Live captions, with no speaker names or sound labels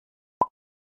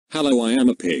Hello, I am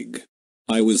a pig.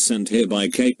 I was sent here by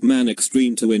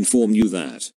CakeManExtreme to inform you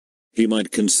that he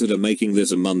might consider making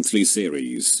this a monthly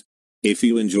series. If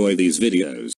you enjoy these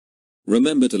videos,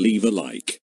 remember to leave a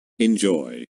like.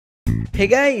 Enjoy. Hey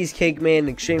guys,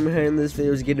 CakeManExtreme here, and this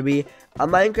video is going to be a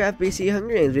Minecraft PC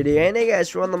Hunger Games video. And hey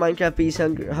guys, we're on the Minecraft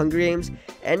PC Hunger Games,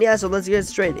 and yeah, so let's get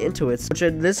straight into it. So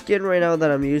this skin right now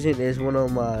that I'm using is one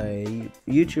of my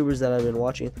YouTubers that I've been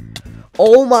watching.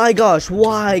 Oh my gosh,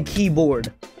 why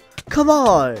keyboard? Come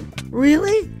on,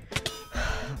 really?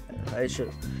 I should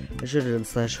have done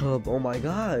 /hub. Oh my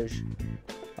gosh.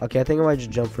 Okay, I think I might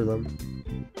just jump for them.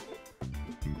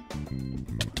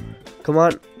 Come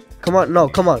on. Come on, no,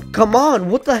 come on, come on!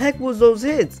 What the heck was those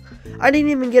hits? I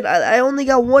didn't even get, I only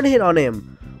got one hit on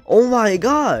him. Oh my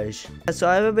gosh. So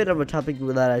I have a bit of a topic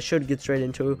that I should get straight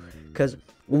into, because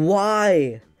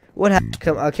why? What happened?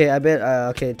 Okay, I bet,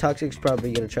 okay, Toxic's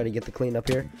probably gonna try to get the cleanup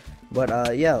here.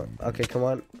 But, yeah, okay, come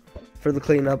on. For the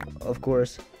cleanup, of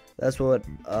course. That's what,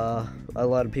 a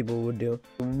lot of people would do.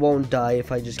 Won't die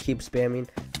if I just keep spamming.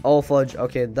 Oh, fudge.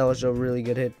 Okay, that was a really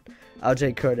good hit. I'll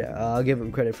take credit, I'll give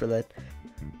him credit for that.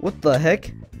 What the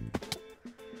heck?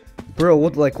 Bro,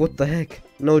 what the heck?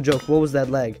 No joke, what was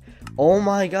that lag? Oh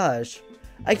my gosh.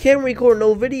 I can't record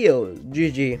no video.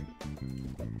 GG.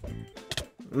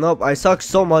 Nope, I suck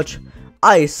so much.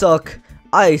 I suck.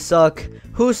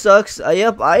 Who sucks?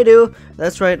 Yep, I do.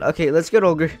 That's right. Okay, let's get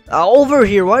Ogre. Over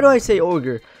here. Why do I say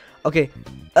Ogre? Okay.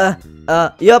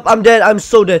 Yep, I'm dead. I'm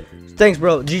so dead. Thanks,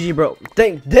 bro. GG, bro.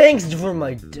 Thanks for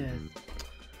my death.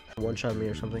 One-shot me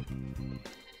or something.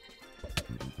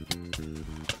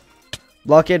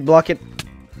 Block it. Block.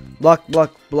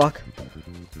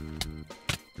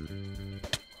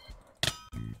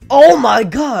 Oh my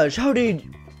gosh, how did...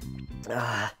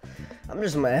 I'm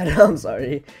just mad, I'm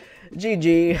sorry.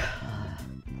 GG.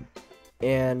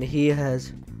 And he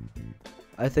has...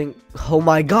 I think... Oh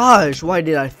my gosh, why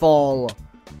did I fall?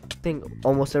 I think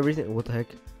almost everything... What the heck?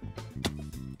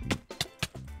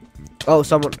 Oh,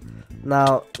 someone...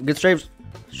 Now, get straight.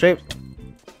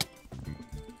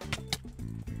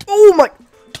 Oh my...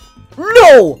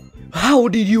 No! How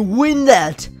did you win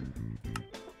that?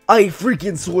 I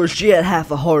freaking swore she had half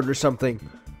a heart or something.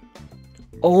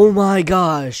 Oh my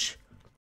gosh.